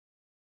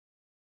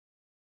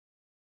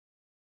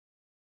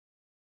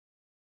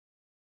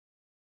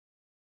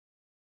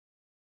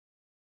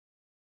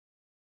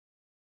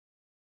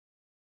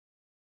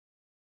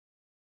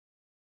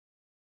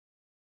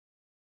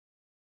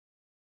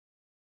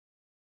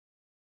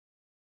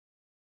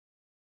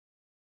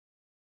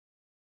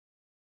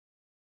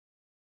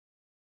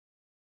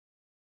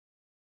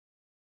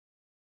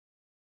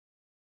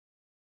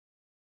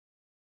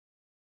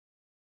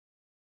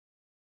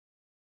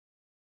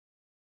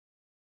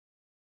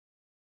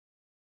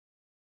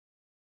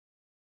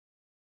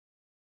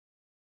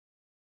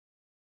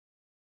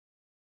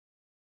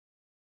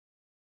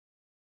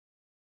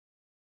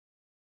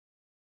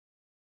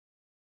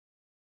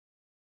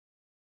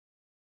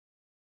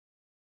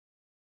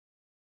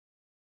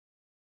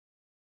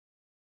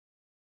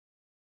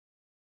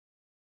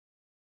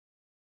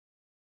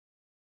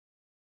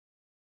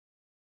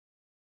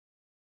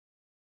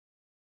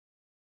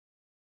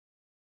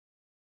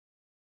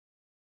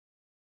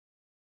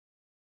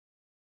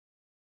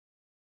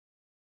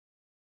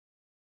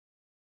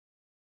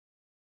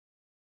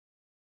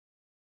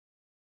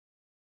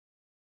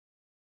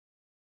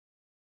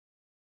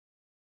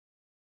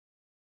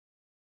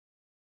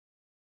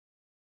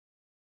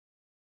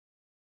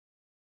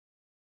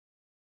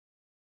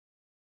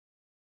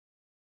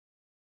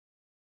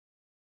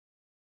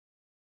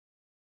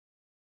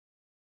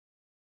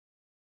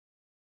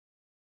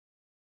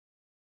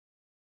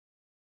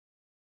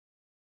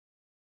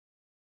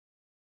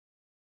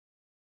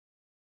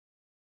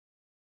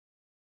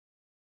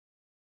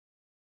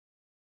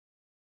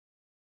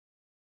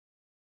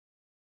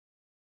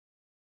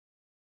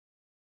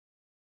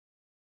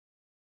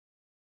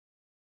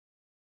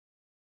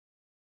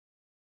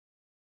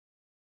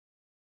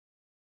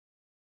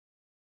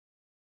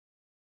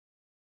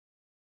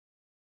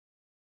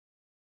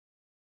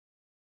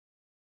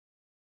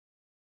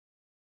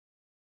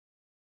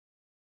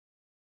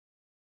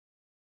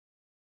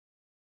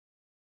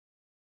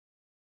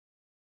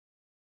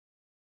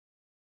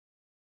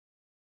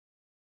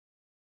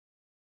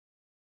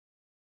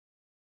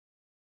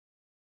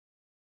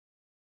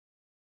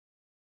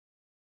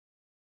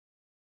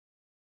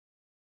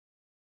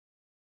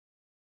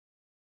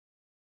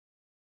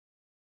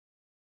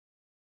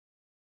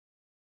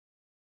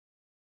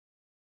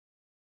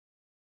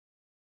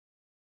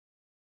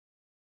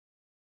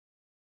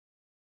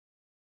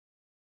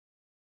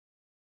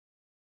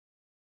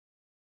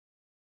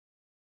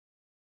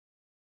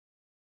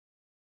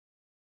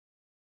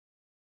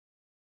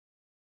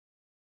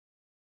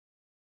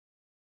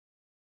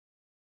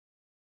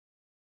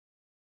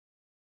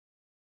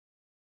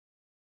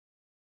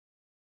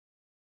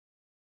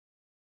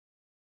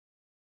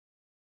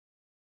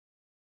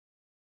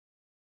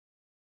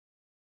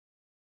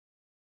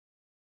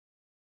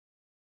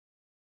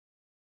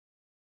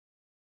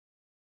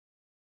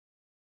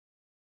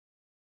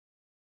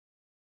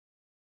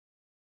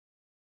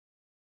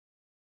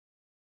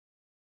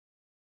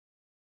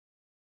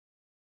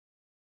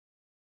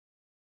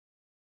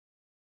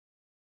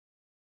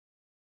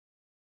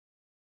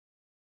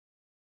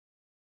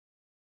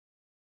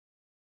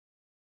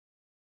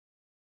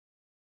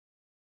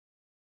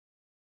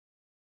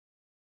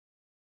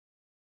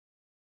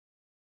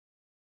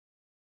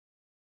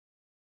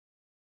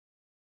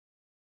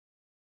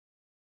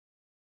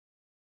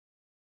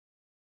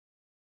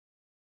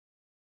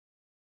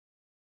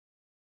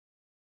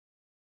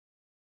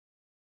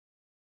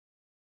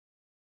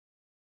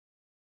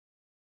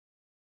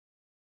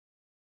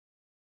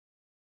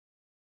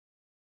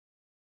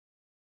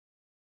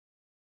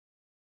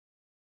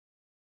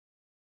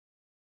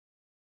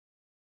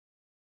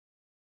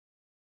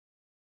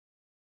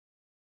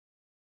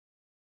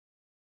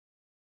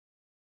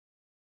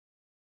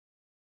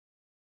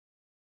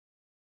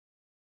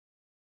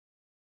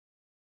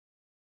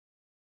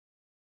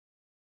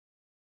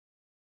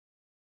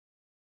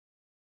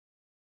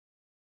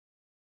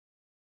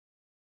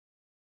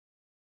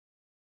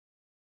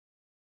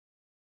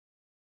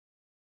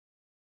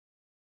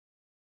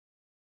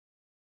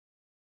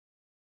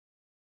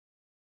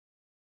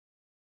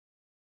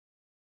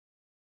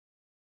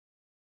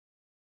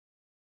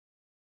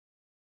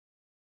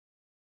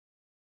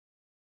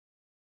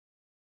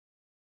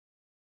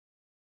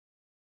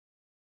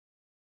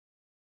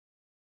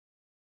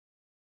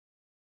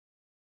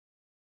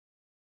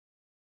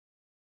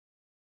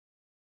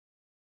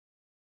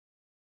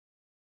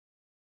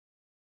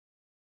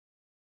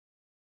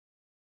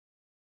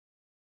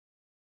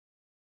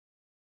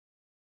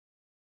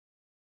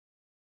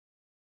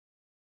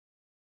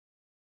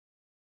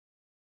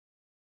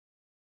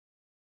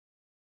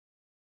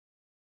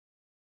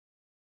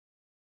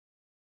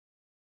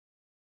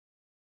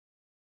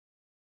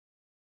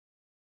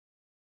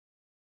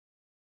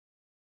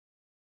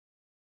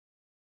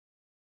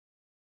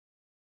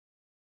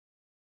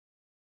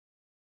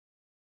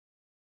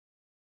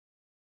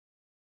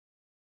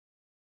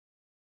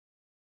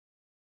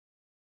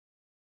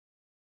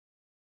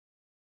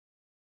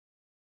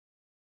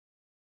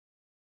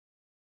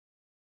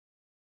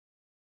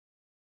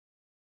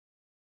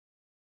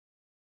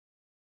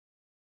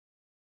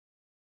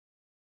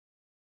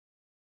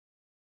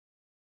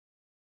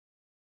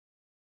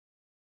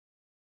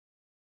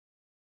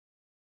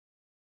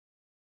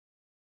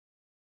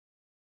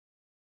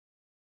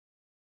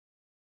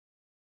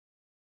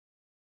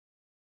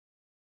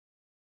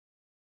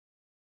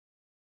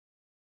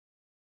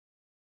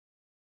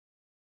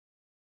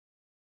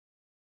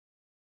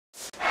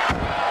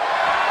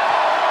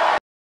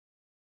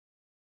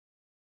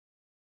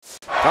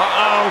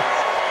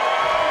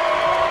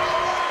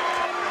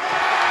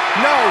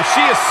No,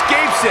 she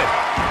escapes it.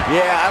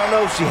 Yeah, I don't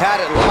know if she had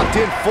it locked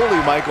in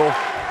fully, Michael.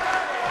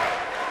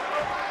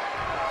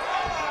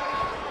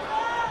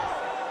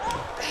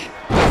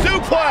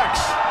 Suplex.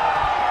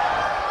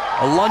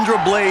 Alaundra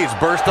Blaze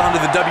burst onto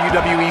the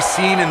WWE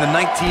scene in the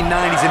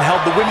 1990s and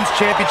held the Women's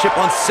Championship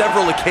on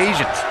several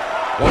occasions.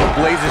 One of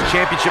Blaze's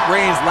championship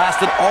reigns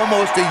lasted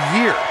almost a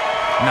year.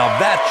 Now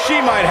that she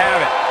might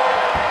have it.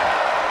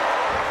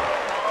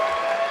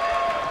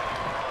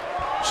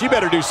 She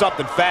better do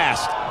something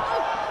fast.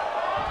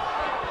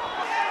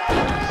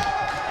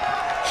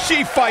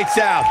 She fights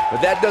out.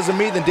 But that doesn't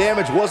mean the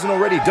damage wasn't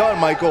already done,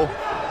 Michael.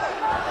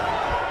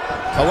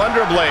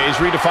 Alaundra Blaze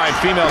redefined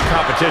female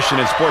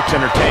competition in sports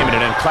entertainment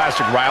and in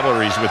classic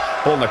rivalries with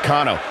Bull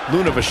Nakano,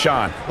 Luna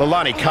Vachon,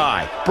 Leilani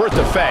Kai,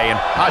 Bertha Faye,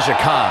 and Aja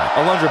Khan.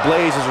 Alaundra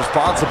Blaze is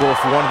responsible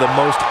for one of the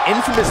most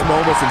infamous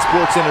moments in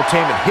sports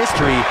entertainment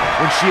history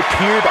when she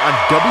appeared on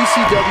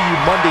WCW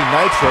Monday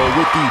Nitro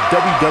with the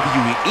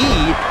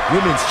WWE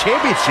Women's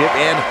Championship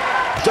and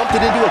dumped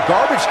it into a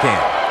garbage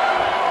can.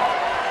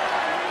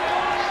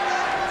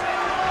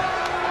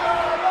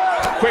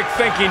 Quick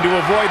thinking to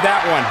avoid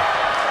that one.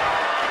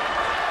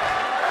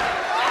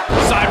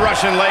 Side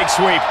Russian leg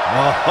sweep.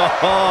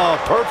 Oh,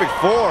 perfect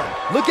form.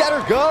 Look at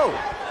her go.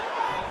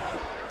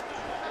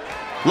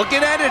 Looking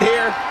at it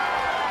here.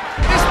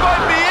 This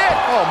might be it.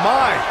 Oh,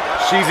 my.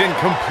 she's in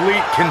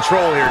complete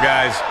control here,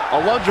 guys.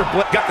 Alaundra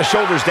got the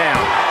shoulders down.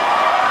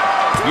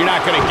 You're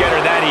not going to get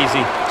her that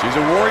easy. She's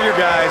a warrior,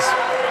 guys.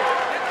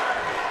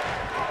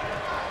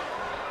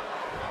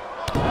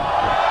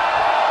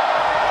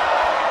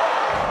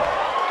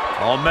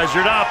 All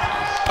measured up.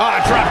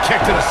 Ah, drop kick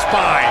to the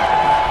spine.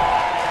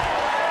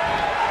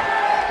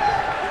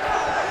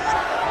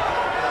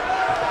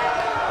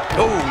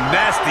 Oh,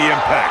 nasty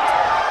impact.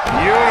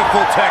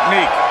 Beautiful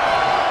technique.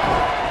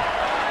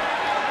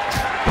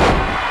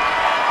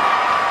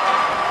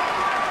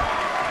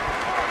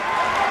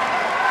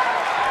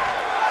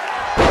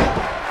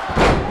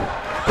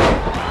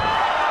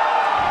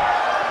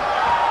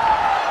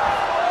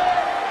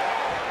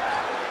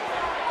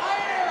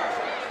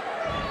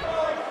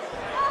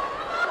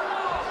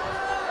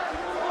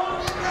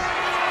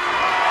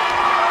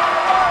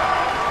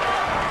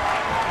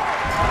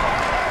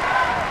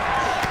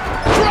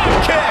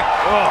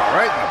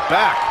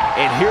 Back,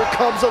 and here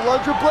comes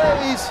Alaundra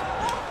Blaze.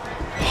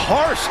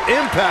 Harsh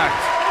impact.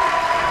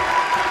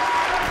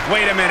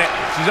 Wait a minute,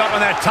 she's up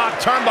on that top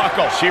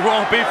turnbuckle. She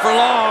won't be for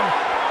long.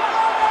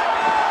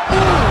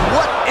 Ooh,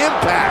 what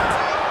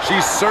impact.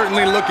 She's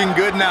certainly looking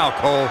good now,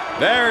 Cole.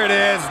 There it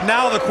is.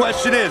 Now the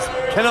question is,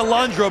 can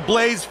Alaundra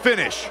Blaze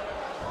finish?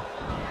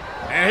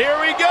 And here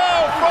we go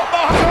from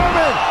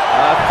behind.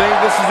 I think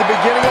this is the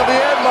beginning of the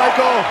end,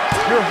 Michael.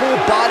 Your whole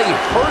body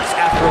hurts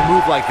after a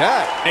move like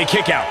that. Hey,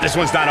 kick out. This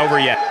one's not over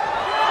yet.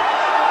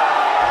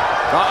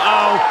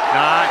 Uh-oh,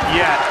 not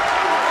yet.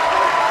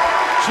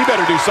 She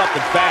better do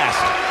something fast.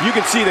 You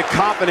can see the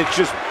confidence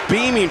just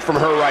beaming from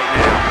her right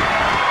now.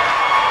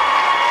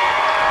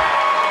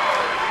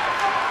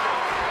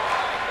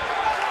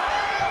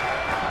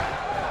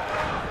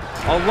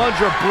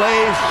 Alaundra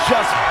Blaze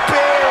just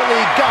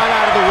barely got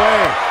out of the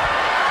way.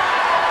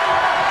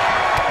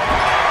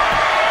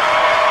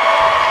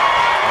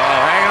 Oh,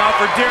 hanging off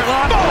for dear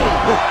life.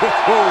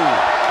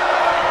 Oh!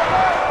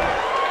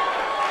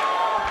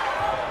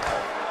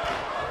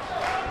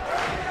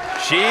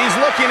 She's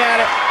looking at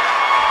it.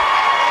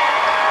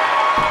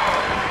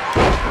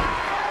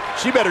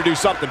 She better do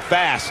something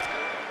fast.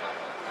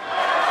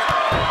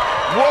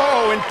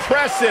 Whoa,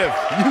 impressive.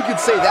 You can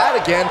say that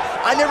again.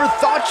 I never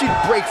thought she'd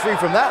break free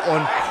from that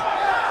one.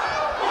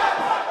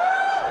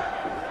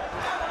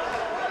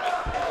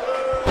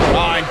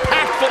 Oh,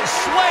 impactful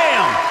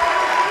slam.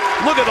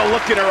 Look at the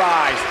look in her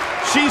eyes.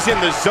 She's in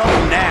the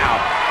zone now.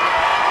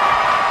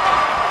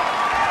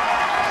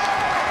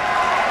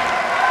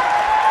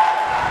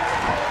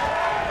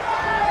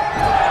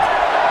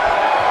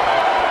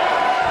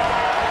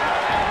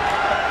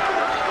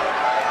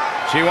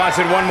 She wants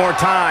it one more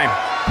time.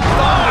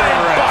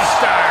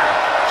 Buster!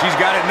 She's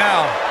got it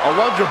now.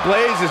 Alaundra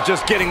Blaze is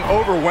just getting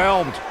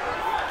overwhelmed.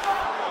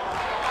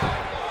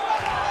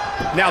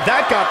 Now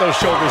that got those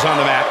shoulders on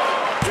the mat.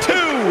 2,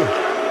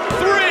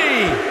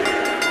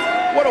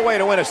 3. What a way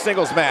to win a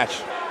singles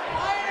match.